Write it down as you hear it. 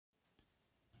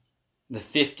the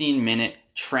 15-minute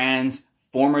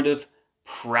transformative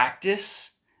practice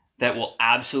that will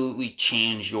absolutely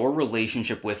change your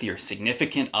relationship with your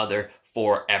significant other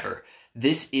forever.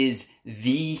 This is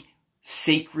the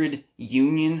sacred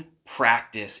union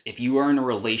practice if you are in a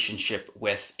relationship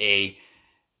with a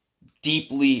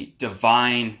deeply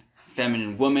divine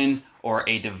feminine woman or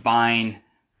a divine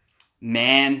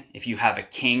man, if you have a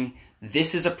king.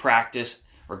 This is a practice,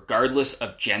 regardless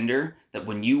of gender, that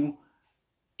when you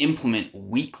implement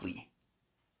weekly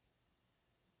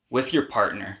with your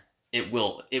partner, it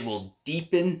will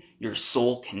deepen your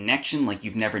soul connection like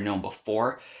you've never known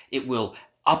before. It will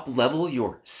up-level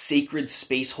your sacred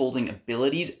space-holding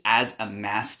abilities as a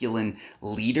masculine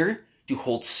leader to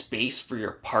hold space for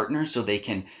your partner so they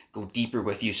can go deeper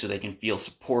with you, so they can feel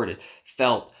supported,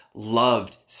 felt,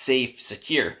 loved, safe,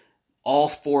 secure. All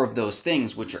four of those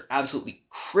things, which are absolutely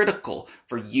critical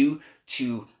for you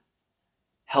to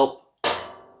help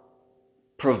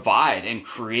provide and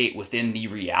create within the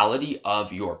reality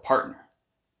of your partner.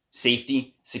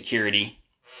 Safety, security,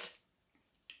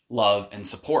 love, and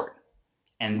support.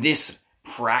 And this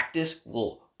practice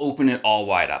will open it all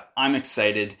wide up. I'm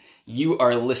excited. You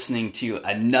are listening to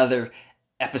another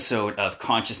episode of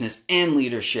Consciousness and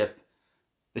Leadership,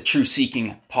 the True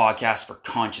Seeking podcast for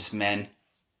conscious men.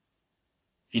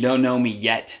 If you don't know me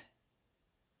yet,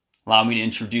 allow me to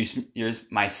introduce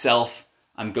myself.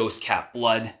 I'm Ghost Cat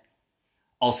Blood,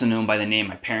 also known by the name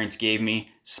my parents gave me,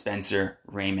 Spencer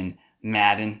Raymond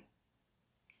Madden.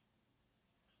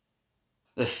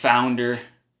 The founder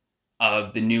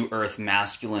of the New Earth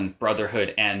Masculine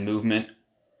Brotherhood and Movement,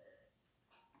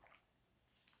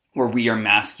 where we are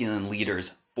masculine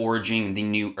leaders forging the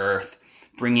new earth,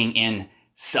 bringing in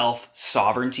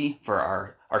self-sovereignty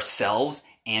for ourselves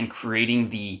and creating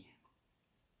the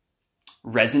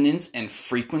resonance and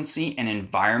frequency and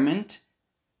environment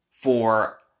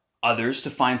for others to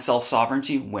find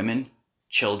self-sovereignty, women,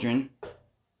 children,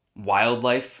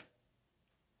 wildlife,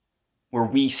 where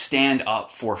we stand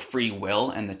up for free will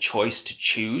and the choice to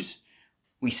choose.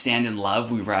 We stand in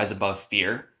love, we rise above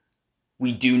fear.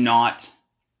 We do not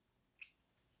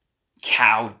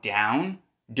cow down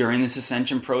during this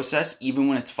ascension process, even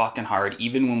when it's fucking hard,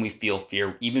 even when we feel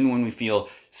fear, even when we feel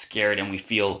scared and we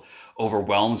feel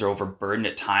overwhelmed or overburdened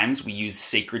at times. We use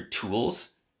sacred tools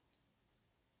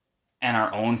and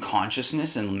our own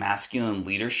consciousness and masculine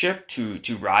leadership to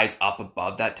rise up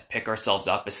above that, to pick ourselves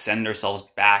up, ascend ourselves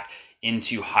back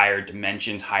into higher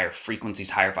dimensions, higher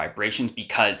frequencies, higher vibrations,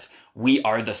 because we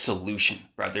are the solution,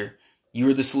 brother. You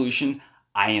are the solution.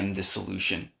 I am the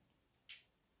solution.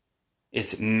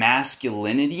 It's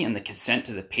masculinity and the consent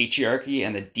to the patriarchy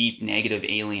and the deep negative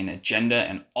alien agenda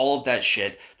and all of that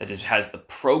shit that has the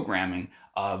programming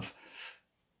of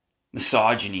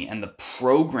misogyny and the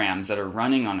programs that are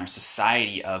running on our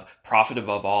society of profit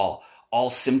above all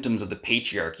symptoms of the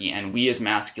patriarchy. And we as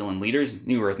masculine leaders,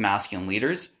 New Earth masculine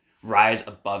leaders, rise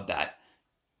above that.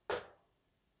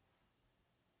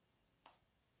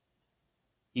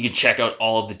 You can check out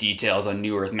all of the details on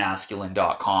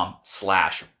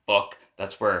newearthmasculine.com/book.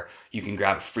 That's where you can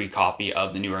grab a free copy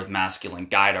of the New Earth Masculine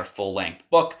Guide, our full-length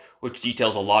book, which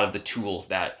details a lot of the tools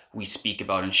that we speak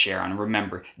about and share on.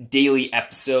 Remember, daily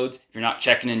episodes. If you're not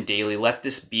checking in daily, let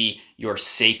this be your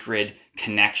sacred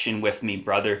connection with me,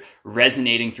 brother,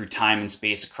 resonating through time and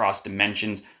space across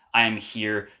dimensions. I am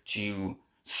here to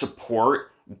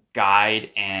support,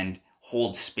 guide, and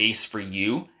hold space for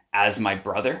you as my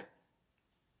brother.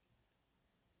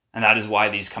 And that is why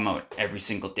these come out every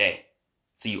single day.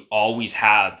 So you always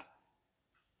have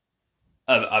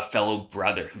a fellow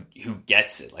brother who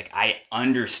gets it. Like, I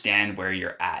understand where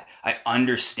you're at. I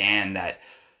understand that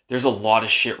there's a lot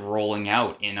of shit rolling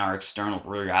out in our external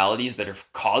realities that are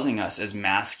causing us as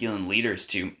masculine leaders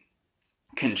to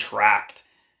contract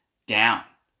down.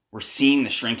 We're seeing the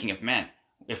shrinking of men.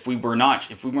 If we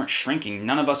weren't shrinking,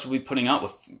 none of us would be putting out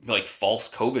with like false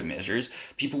COVID measures.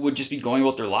 People would just be going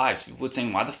about their lives. People would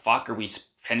saying, why the fuck are we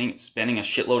spending a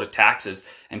shitload of taxes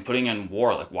and putting in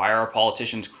war? Like, why are our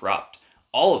politicians corrupt?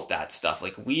 All of that stuff.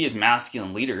 Like, we as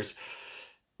masculine leaders,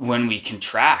 when we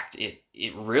contract, it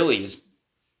really is,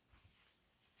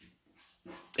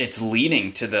 it's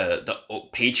leading to the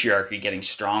patriarchy getting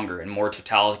stronger and more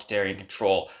totalitarian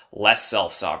control, less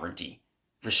self-sovereignty,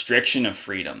 restriction of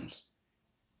freedoms,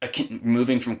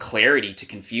 moving from clarity to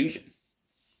confusion.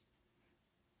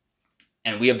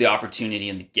 And we have the opportunity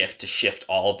and the gift to shift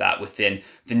all of that within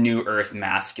the New Earth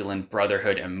Masculine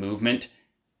Brotherhood and Movement.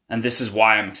 And this is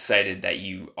why I'm excited that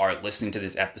you are listening to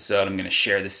this episode. I'm going to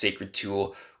share this sacred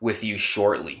tool with you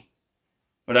shortly.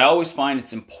 But I always find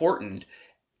it's important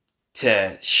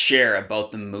to share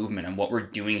about the movement and what we're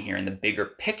doing here in the bigger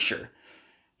picture,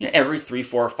 every 3,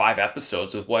 4, or 5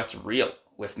 episodes with what's real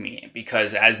with me,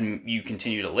 because as you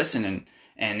continue to listen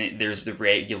and there's the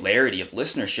regularity of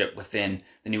listenership within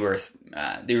the New Earth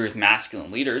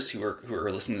masculine leaders who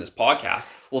are listening to this podcast,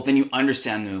 well, then you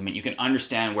understand the movement. You can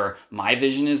understand where my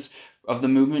vision is of the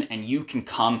movement, and you can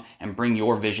come and bring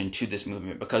your vision to this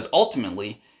movement, because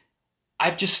ultimately,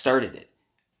 I've just started it.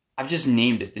 I've just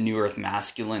named it the New Earth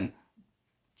Masculine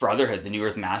Brotherhood, the New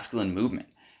Earth Masculine Movement.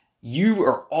 You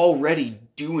are already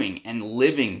doing and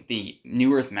living the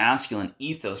New Earth Masculine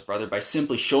ethos, brother, by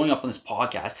simply showing up on this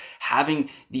podcast, having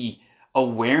the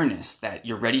awareness that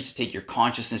you're ready to take your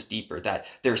consciousness deeper, that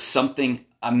there's something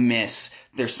amiss,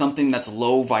 there's something that's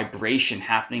low vibration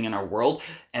happening in our world,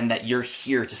 and that you're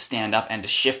here to stand up and to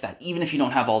shift that, even if you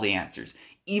don't have all the answers.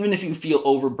 Even if you feel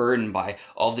overburdened by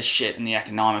all the shit and the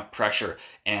economic pressure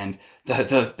and the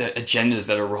agendas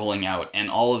that are rolling out and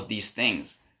all of these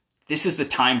things. This is the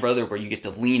time, brother, where you get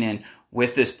to lean in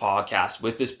with this podcast,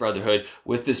 with this brotherhood,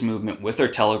 with this movement, with our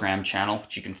Telegram channel,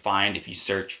 which you can find if you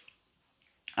search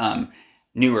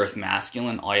New Earth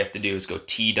Masculine. All you have to do is go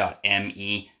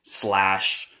t.me/New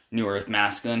Earth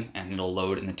Masculine, and it'll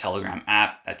load in the Telegram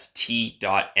app. That's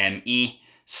t.me/New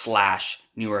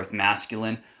Earth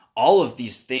Masculine. All of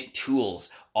these tools,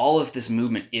 all of this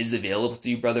movement is available to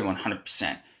you, brother,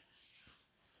 100%.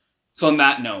 So on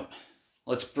that note,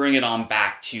 let's bring it on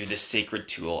back to this sacred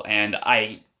tool. And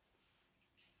I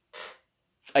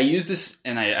use this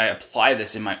and I apply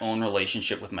this in my own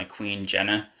relationship with my queen,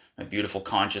 Jenna, my beautiful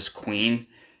conscious queen,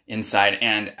 inside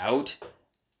and out.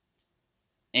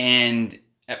 And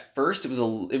at first it was a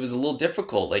little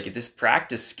difficult. Like, this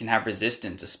practice can have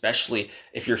resistance, especially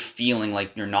if you're feeling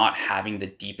like you're not having the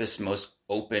deepest, most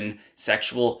open,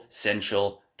 sexual,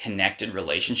 sensual, connected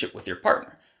relationship with your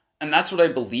partner. And that's what I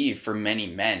believe for many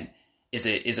men is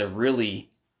a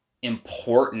really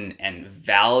important and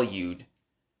valued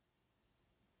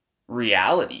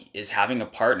reality, is having a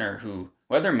partner who,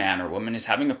 whether man or woman, is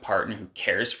having a partner who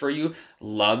cares for you,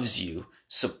 loves you,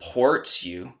 supports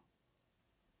you,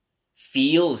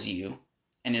 feels you,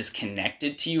 and is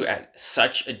connected to you at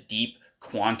such a deep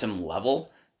quantum level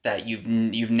that you've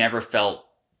never felt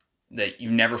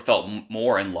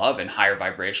more in love and higher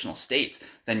vibrational states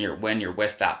than when you're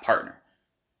with that partner.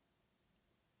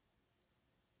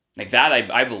 Like that,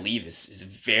 I believe is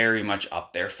very much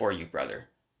up there for you, brother.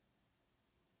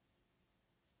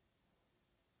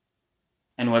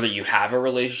 And whether you have a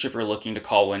relationship or looking to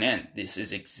call one in, this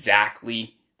is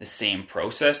exactly the same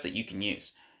process that you can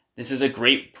use. This is a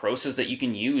great process that you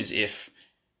can use if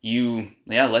you,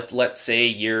 let's say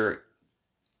you're,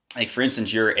 like, for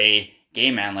instance, you're a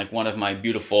gay man, like one of my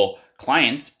beautiful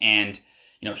clients, and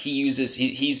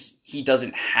he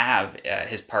doesn't have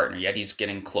his partner yet. He's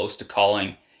getting close to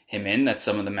calling him in. That's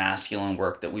some of the masculine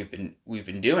work that we've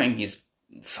been doing.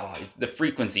 The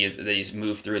frequency that he's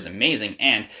moved through is amazing,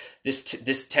 and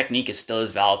this technique is still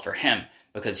as valid for him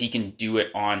because he can do it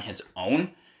on his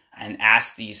own and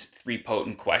ask these 3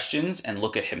 potent questions and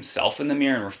look at himself in the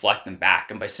mirror and reflect them back.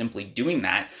 And by simply doing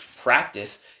that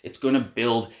practice, it's going to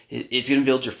build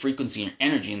your frequency and your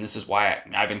energy. And this is why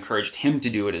I've encouraged him to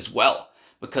do it as well,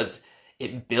 because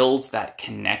it builds that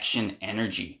connection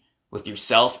energy with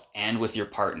yourself and with your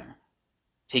partner,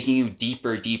 taking you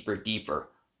deeper, deeper, deeper.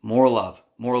 More love,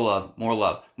 more love, more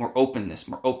love, more openness,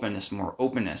 more openness, more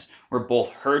openness, where both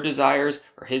her desires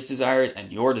or his desires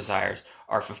and your desires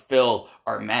are fulfilled,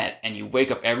 are met, and you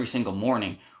wake up every single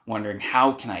morning wondering,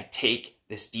 how can I take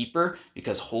this deeper?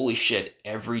 Because holy shit,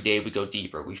 every day we go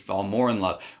deeper. We fall more in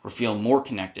love. We're feeling more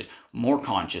connected, more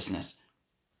consciousness.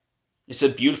 It's a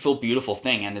beautiful, beautiful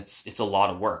thing, and it's a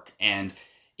lot of work. And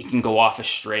it can go off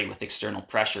astray with external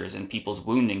pressures and people's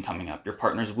wounding coming up, your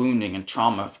partner's wounding and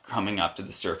trauma coming up to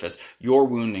the surface, your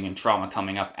wounding and trauma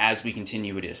coming up as we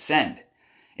continue to ascend.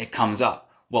 It comes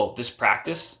up. Well, this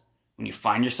practice, when you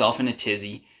find yourself in a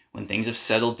tizzy, when things have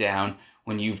settled down,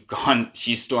 when you've gone,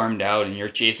 she's stormed out and you're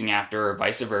chasing after her, or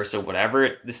vice versa,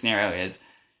 whatever the scenario is,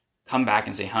 come back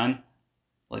and say, hun,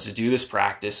 let's do this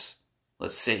practice.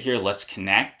 Let's sit here. Let's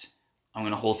connect. I'm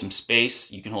going to hold some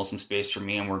space. You can hold some space for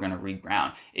me, and we're going to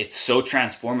reground. It's so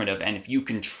transformative. And if you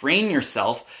can train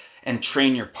yourself and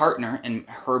train your partner and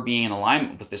her being in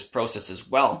alignment with this process as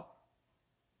well,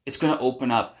 it's going to open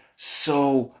up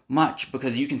so much,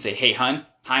 because you can say, hey, hun,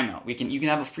 time out. You can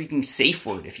have a freaking safe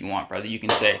word if you want, brother. You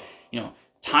can say,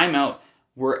 time out.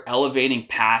 We're elevating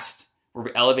past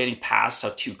how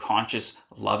 2 conscious,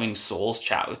 loving souls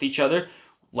chat with each other.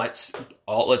 Let's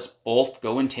both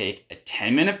go and take a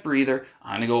 10-minute breather.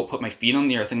 I'm going to go put my feet on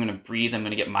the earth. I'm going to breathe. I'm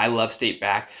going to get my love state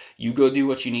back. You go do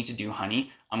what you need to do,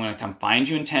 honey. I'm going to come find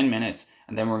you in 10 minutes,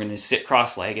 and then we're going to sit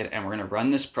cross-legged, and we're going to run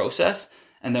this process.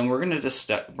 and then we're gonna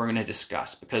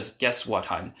discuss, because guess what,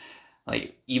 hun?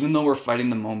 Like, even though we're fighting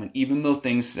the moment, even though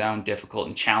things sound difficult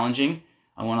and challenging,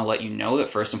 I want to let you know that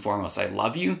first and foremost, I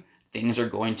love you. Things are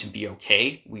going to be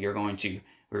okay. We're going to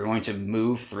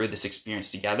move through this experience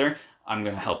together. I'm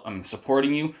going to help. I'm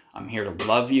supporting you. I'm here to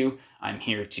love you. I'm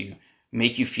here to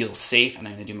make you feel safe, and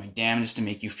I'm going to do my damnedest to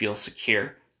make you feel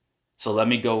secure. So let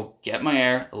me go get my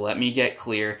air. Let me get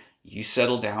clear. You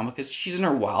settle down, because she's in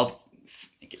her wild,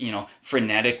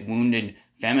 frenetic, wounded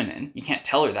feminine. You can't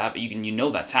tell her that, but you know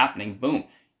that's happening. Boom.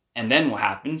 And then what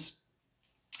happens?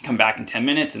 Come back in 10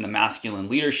 minutes in the masculine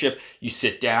leadership. You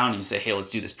sit down and you say, hey, let's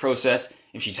do this process.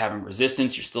 If she's having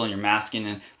resistance, you're still in your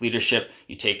masculine leadership.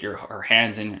 You take her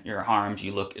hands in your arms.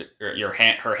 You look at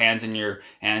her hands in your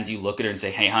hands. You look at her and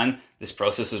say, hey, hun, this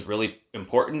process is really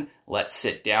important. Let's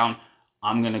sit down.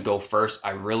 I'm going to go first. I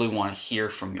really want to hear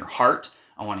from your heart.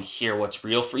 I want to hear what's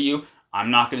real for you. I'm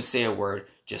not going to say a word.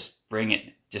 Just bring it.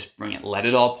 Just bring it. Let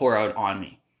it all pour out on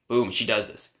me. Boom. She does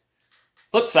this.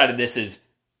 Flip side of this is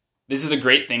a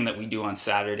great thing that we do on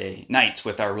Saturday nights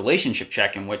with our relationship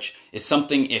check-in, which is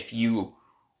something, if you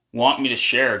want me to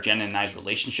share Jen and I's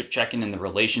relationship check-in and the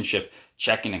relationship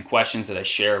check-in and questions that I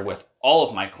share with all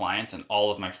of my clients and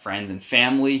all of my friends and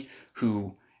family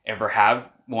who ever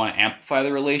want to amplify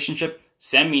the relationship,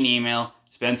 send me an email,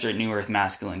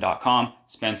 Spencer@newearthmasculine.com,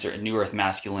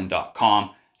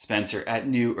 Spencer@newearthmasculine.com,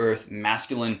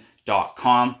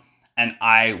 Spencer@newearthmasculine.com. And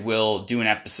I will do an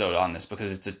episode on this,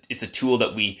 because it's a tool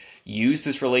that we use,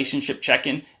 this relationship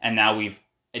check-in, and now we've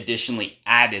additionally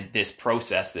added this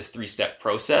process, this 3-step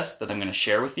process that I'm going to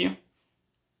share with you.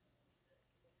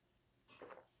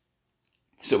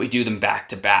 So we do them back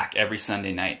to back every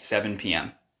Sunday night, 7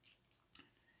 p.m.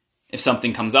 If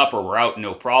something comes up or we're out,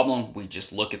 no problem. We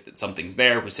just look at that something's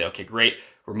there. We say, okay, great.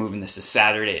 We're moving this to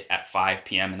Saturday at 5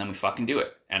 p.m. and then we fucking do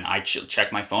it. And I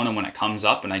check my phone, and when it comes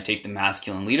up, and I take the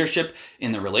masculine leadership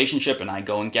in the relationship, and I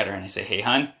go and get her, and I say, hey,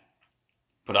 hun,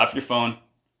 put off your phone.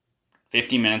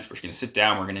 15 minutes. We're going to sit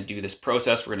down. We're going to do this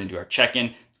process. We're going to do our check-in.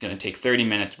 It's going to take 30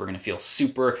 minutes. We're going to feel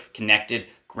super connected,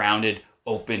 grounded,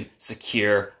 open,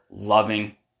 secure,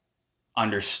 loving,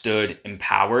 understood,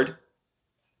 empowered,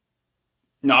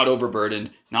 not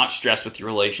overburdened, not stressed with your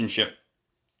relationship,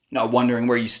 not wondering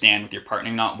where you stand with your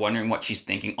partner, not wondering what she's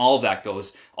thinking. All of that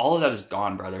is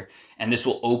gone, brother. And this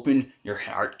will open your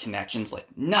heart connections like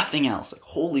nothing else. Like,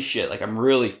 holy shit. Like, I'm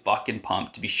really fucking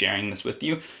pumped to be sharing this with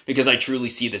you, because I truly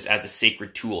see this as a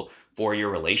sacred tool for your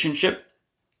relationship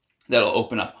that'll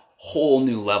open up whole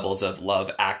new levels of love,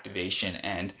 activation,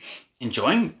 and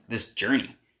enjoying this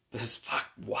journey. Because fuck,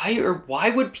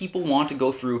 why would people want to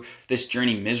go through this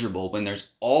journey miserable when there's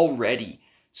already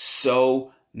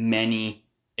so many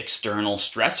external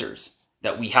stressors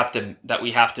that we have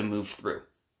to move through?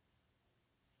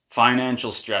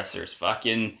 Financial stressors,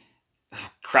 fucking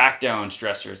crackdown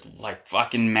stressors, like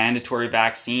fucking mandatory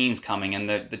vaccines coming, and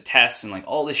the tests, and like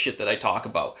all this shit that I talk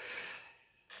about.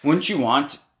 Wouldn't you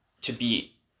want to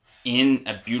be in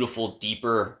a beautiful,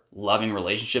 deeper, loving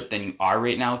relationship than you are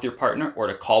right now with your partner, or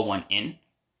to call one in?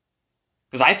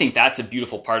 Because I think that's a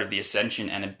beautiful part of the ascension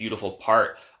and a beautiful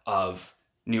part of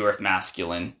New Earth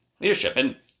Masculine leadership.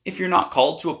 And if you're not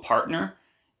called to a partner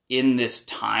in this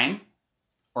time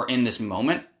or in this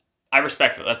moment, I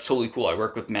respect it. That's totally cool. I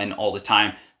work with men all the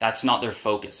time. That's not their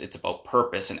focus. It's about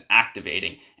purpose and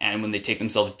activating. And when they take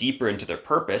themselves deeper into their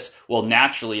purpose, well,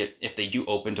 naturally, if they do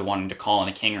open to wanting to call in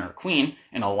a king or a queen,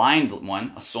 an aligned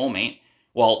one, a soulmate,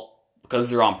 well, because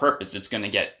they're on purpose, it's going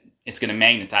to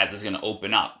magnetize, it's going to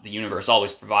open up. The universe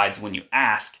always provides when you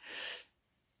ask.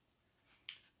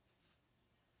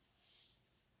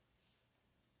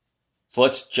 So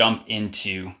let's jump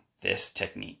into this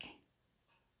technique.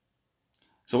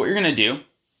 So what you're going to do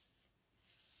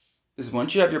is,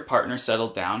 once you have your partner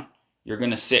settled down, you're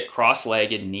going to sit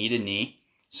cross-legged, knee to knee.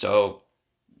 So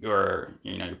your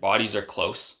bodies are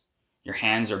close. Your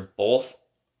hands are both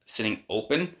sitting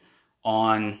open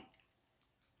on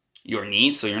your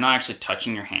knees. So you're not actually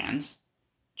touching your hands.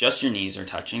 Just your knees are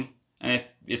touching. And if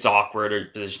it's awkward or your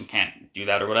position can't do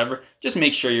that or whatever, just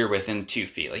make sure you're within 2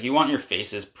 feet. Like, you want your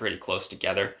faces pretty close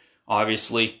together.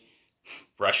 Obviously,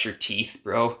 brush your teeth,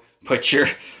 bro. Put your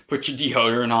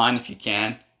deodorant on if you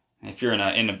can. If you're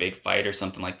in a big fight or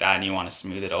something like that and you want to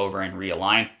smooth it over and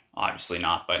realign, obviously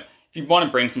not. But if you want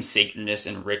to bring some sacredness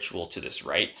and ritual to this,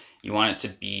 right? You want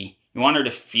her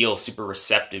to feel super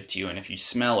receptive to you. And if you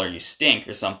smell or you stink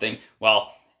or something,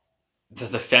 well,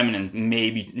 the feminine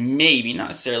maybe not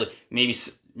necessarily,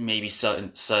 maybe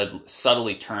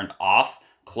subtly turned off,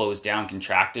 closed down,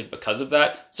 contracted because of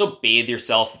that. So bathe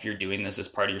yourself if you're doing this as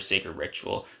part of your sacred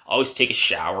ritual. Always take a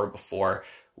shower before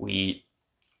we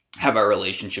have our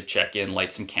relationship check-in,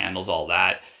 light some candles, all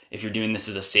that. If you're doing this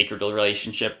as a sacred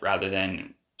relationship rather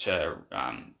than to,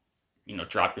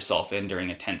 drop yourself in during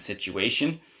a tense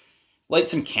situation, light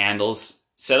some candles,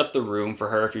 set up the room for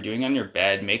her. If you're doing it on your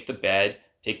bed, make the bed,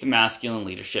 take the masculine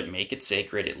leadership, make it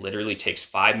sacred. It literally takes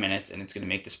 5 minutes and it's going to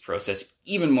make this process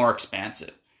even more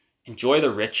expansive. Enjoy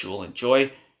the ritual.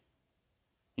 Enjoy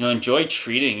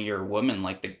treating your woman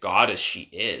like the goddess she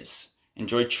is.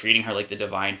 Enjoy treating her like the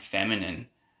divine feminine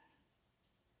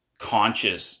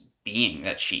conscious being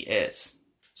that she is.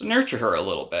 So nurture her a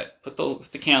little bit. Put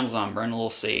the candles on, burn a little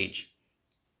sage,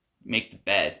 make the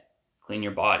bed, clean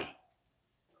your body.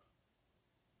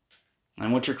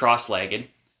 And once you're cross-legged,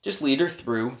 just lead her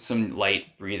through some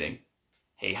light breathing.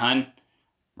 Hey, hun,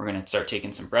 we're going to start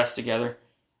taking some breaths together.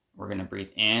 We're going to breathe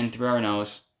in through our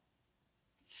nose,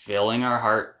 filling our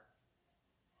heart,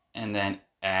 and then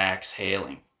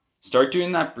exhaling. Start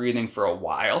doing that breathing for a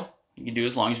while. You can do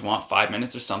as long as you want, 5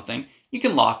 minutes or something. You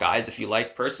can lock eyes if you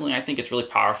like. Personally, I think it's really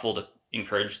powerful to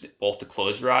encourage both to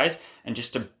close your eyes and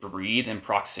just to breathe in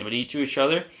proximity to each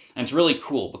other. And it's really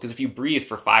cool because if you breathe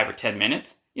for 5 or 10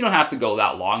 minutes, you don't have to go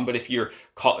that long, but if you're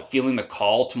feeling the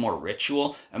call to more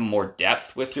ritual and more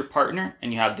depth with your partner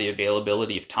and you have the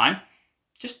availability of time,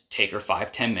 just take her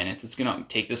 5-10 minutes. It's going to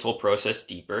take this whole process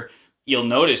deeper. You'll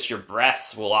notice your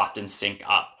breaths will often sync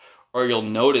up, or you'll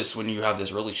notice when you have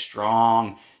this really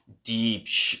strong, deep,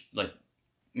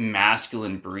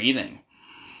 masculine breathing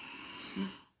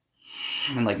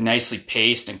and nicely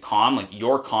paced and calm,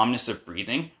 your calmness of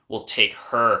breathing will take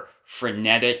her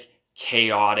frenetic,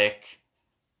 chaotic,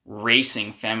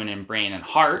 racing feminine brain and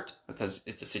heart, because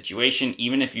it's a situation,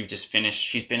 even if she's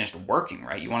finished working,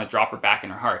 right? You want to drop her back in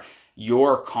her heart.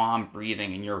 Your calm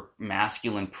breathing and your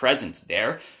masculine presence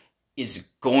there is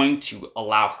going to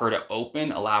allow her to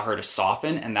open, allow her to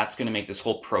soften, and that's going to make this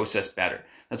whole process better.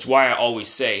 That's why I always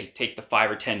say, take the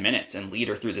 5 or 10 minutes and lead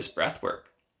her through this breath work.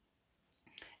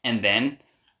 And then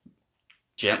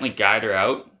gently guide her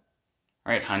out.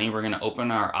 All right, honey, we're going to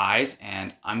open our eyes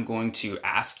and I'm going to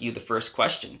ask you the first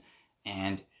question.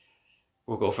 And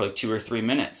we'll go for 2 or 3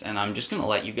 minutes and I'm just going to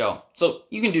let you go. So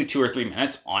you can do 2 or 3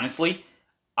 minutes. Honestly,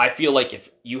 I feel like if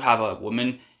you have a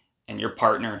woman and your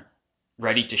partner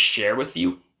ready to share with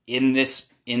you in this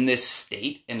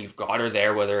state and you've got her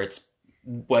there, whether it's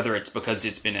because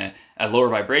it's been a lower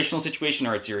vibrational situation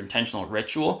or it's your intentional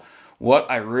ritual, what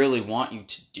I really want you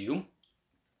to do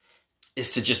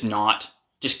is to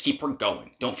just keep her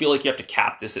going. Don't feel like you have to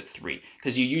cap this at 3,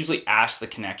 because you usually ask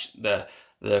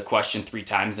the question 3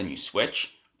 times and you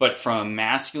switch. But from a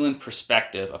masculine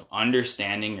perspective of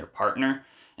understanding your partner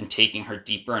and taking her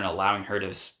deeper and allowing her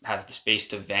to have the space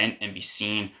to vent and be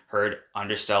seen, heard,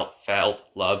 understood, felt,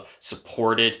 loved,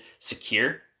 supported,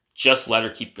 secure, just let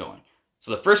her keep going. So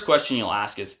the first question you'll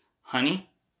ask is, honey,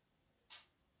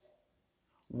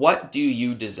 what do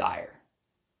you desire?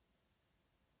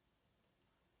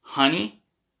 Honey,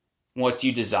 what do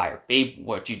you desire? Babe,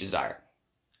 what do you desire?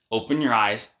 Open your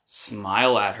eyes,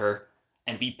 smile at her,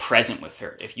 and be present with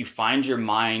her. If you find your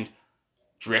mind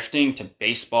drifting to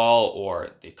baseball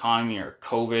or the economy or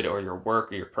COVID or your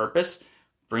work or your purpose,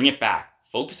 bring it back.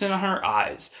 Focus in on her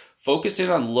eyes. Focus in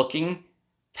on looking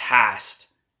past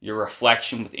your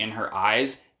reflection within her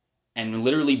eyes and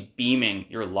literally beaming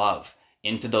your love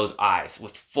into those eyes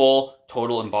with full,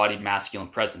 total embodied masculine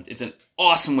presence. It's an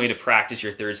awesome way to practice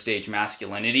your 3rd stage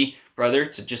masculinity, brother,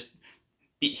 to just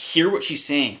hear what she's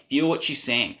saying, feel what she's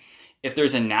saying. If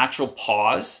there's a natural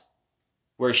pause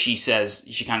where she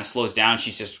kind of slows down,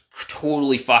 she's just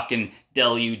totally fucking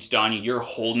deluged on you. You're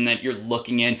holding it, you're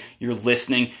looking in, you're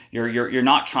listening, you're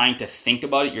not trying to think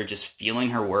about it, you're just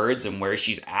feeling her words and where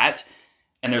she's at.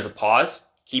 And there's a pause,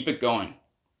 keep it going.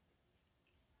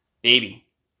 Baby,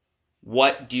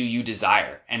 what do you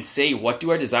desire? And say, what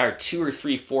do I desire 2 or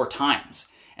 3, 4 times?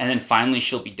 And then finally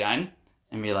she'll be done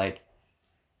and be like,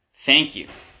 thank you.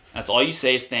 That's all you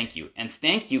say is thank you. And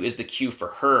thank you is the cue for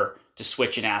her to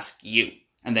switch and ask you.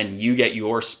 And then you get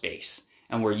your space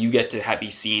and where you get to be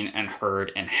seen and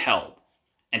heard and held.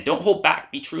 And don't hold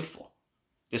back, be truthful.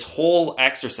 This whole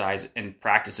exercise and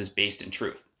practice is based in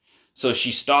truth. So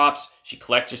she stops, she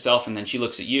collects herself, and then she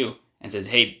looks at you and says,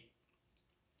 hey,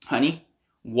 honey,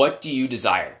 what do you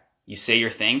desire? You say your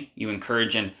thing, you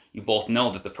encourage, and you both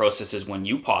know that the process is when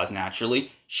you pause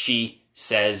naturally. She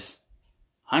says,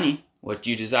 honey, what do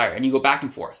you desire? And you go back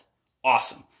and forth.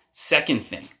 Awesome. Second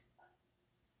thing,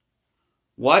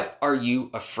 what are you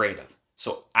afraid of?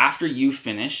 So after you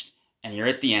finished and you're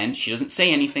at the end, she doesn't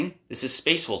say anything. This is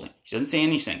space holding. She doesn't say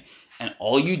anything. And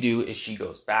all you do is she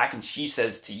goes back and she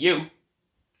says to you,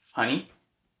 honey,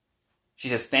 she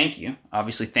says, thank you.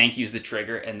 Obviously, thank you is the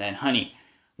trigger. And then, honey,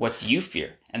 What do you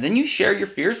fear? And then you share your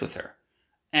fears with her.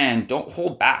 And don't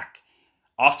hold back.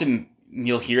 Often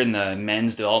you'll hear in the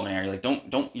men's development area, like,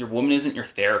 don't, your woman isn't your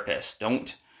therapist.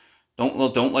 Don't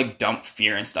like dump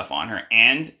fear and stuff on her.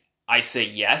 And I say,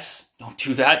 yes, don't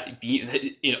do that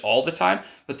it all the time.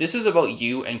 But this is about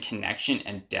you and connection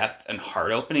and depth and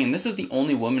heart opening. And this is the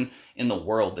only woman in the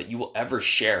world that you will ever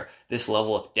share this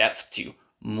level of depth to,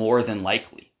 more than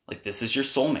likely. Like, this is your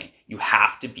soulmate. You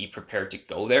have to be prepared to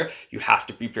go there. You have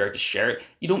to be prepared to share it.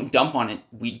 You don't dump on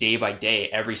it day by day,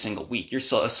 every single week. You're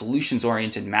a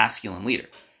solutions-oriented masculine leader.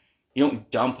 You don't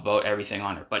dump about everything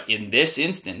on her. But in this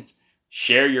instance,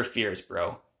 share your fears,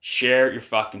 bro. Share your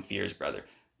fucking fears, brother.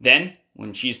 Then,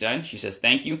 when she's done, she says,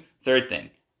 thank you. Third thing,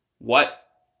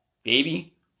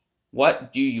 baby,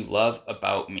 what do you love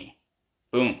about me?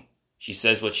 Boom. She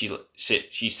says what she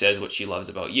says what she loves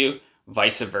about you,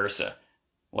 vice versa.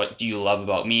 What do you love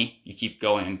about me? You keep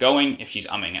going and going. If she's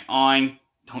umming and ahhing,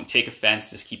 don't take offense,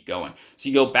 just keep going. So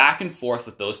you go back and forth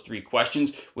with those three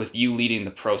questions, with you leading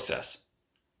the process.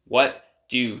 What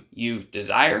do you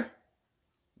desire?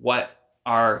 What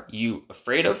are you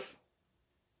afraid of?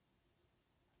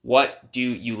 What do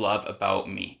you love about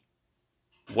me?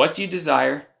 What do you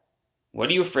desire? What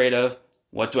are you afraid of?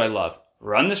 What do I love?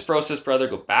 Run this process, brother.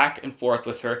 Go back and forth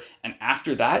with her. And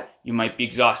after that, you might be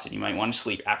exhausted. You might want to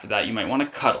sleep. After that, you might want to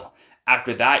cuddle.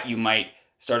 After that, you might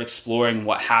start exploring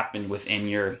what happened within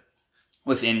your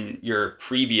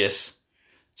previous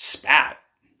spat.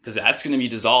 Because that's going to be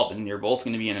dissolved and you're both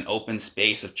going to be in an open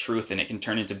space of truth, and it can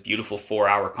turn into beautiful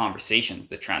 4-hour conversations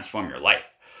that transform your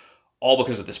life. All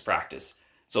because of this practice.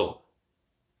 So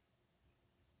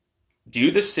do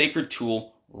this sacred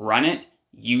tool, run it,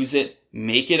 use it,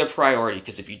 make it a priority.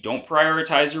 Because if you don't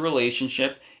prioritize your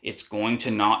relationship, it's going to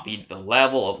not be the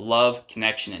level of love,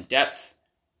 connection, and depth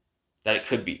that it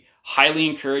could be. Highly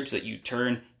encourage that you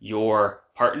turn your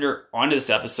partner onto this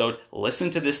episode.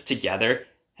 Listen to this together.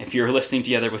 If you're listening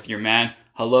together with your man,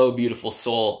 hello, beautiful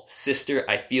soul sister.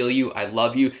 I feel you. I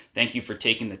love you. Thank you for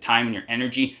taking the time and your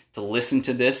energy to listen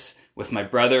to this with my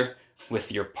brother, with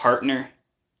your partner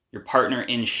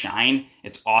in Shine.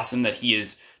 It's awesome that he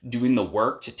is doing the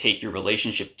work to take your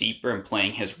relationship deeper and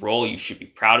playing his role. You should be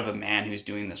proud of a man who's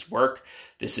doing this work.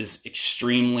 This is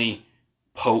extremely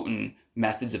potent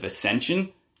methods of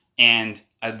ascension. And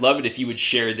I'd love it if you would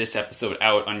share this episode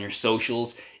out on your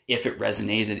socials if it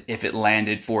resonated, if it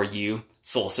landed for you,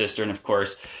 soul sister. And of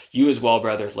course, you as well,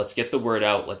 brother. Let's get the word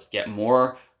out. Let's get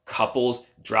more couples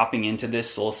dropping into this.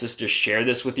 Soul sister, share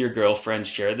this with your girlfriend.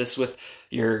 Share this with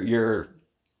your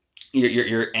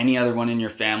any other one in your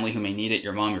family who may need it,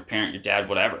 your mom, your parent, your dad,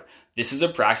 whatever. This is a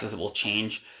practice that will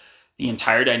change the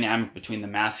entire dynamic between the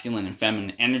masculine and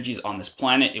feminine energies on this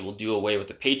planet. It will do away with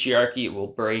the patriarchy. It will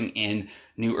bring in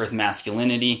new earth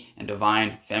masculinity and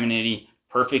divine femininity,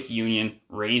 perfect union,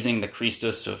 raising the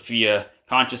Christos Sophia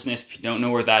consciousness. If you don't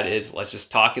know where that is, let's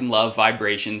just talk in love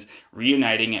vibrations,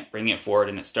 reuniting it, bringing it forward.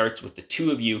 And it starts with the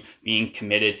two of you being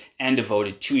committed and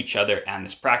devoted to each other and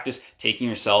this practice, taking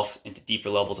yourselves into deeper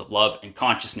levels of love and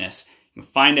consciousness. You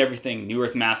can find everything,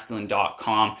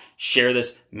 newearthmasculine.com. Share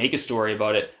this, make a story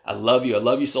about it. I love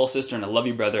you, soul sister, and I love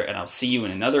you, brother. And I'll see you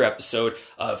in another episode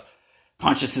of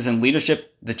Consciousness and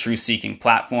Leadership, the Truth Seeking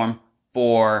platform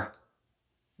for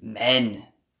men.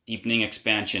 Deepening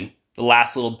expansion. The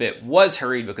last little bit was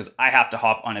hurried because I have to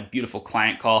hop on a beautiful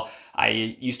client call.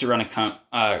 I used to run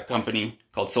a company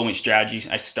called Soulmate Strategy.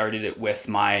 I started it with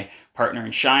my partner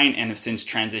in Shine and have since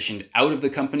transitioned out of the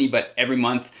company. But every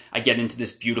month I get into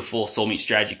this beautiful Soulmate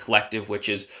Strategy collective, which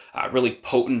is really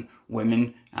potent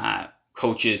women,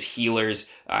 coaches, healers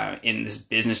in this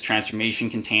business transformation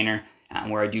container.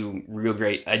 Where I do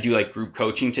like group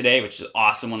coaching today, which is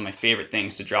awesome. One of my favorite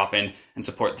things to drop in and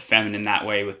support the feminine that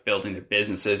way with building their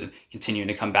businesses and continuing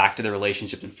to come back to their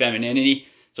relationships and femininity.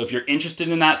 So if you're interested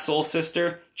in that, soul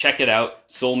sister, check it out,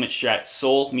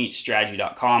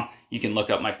 soulmeetstrategy.com. You can look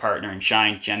up my partner in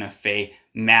Shine, Jenna Faye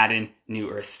Madden, New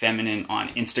Earth Feminine on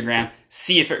Instagram.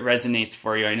 See if it resonates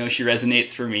for you. I know she resonates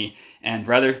for me. And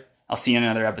brother, I'll see you in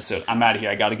another episode. I'm out of here.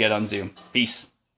 I got to get on Zoom. Peace.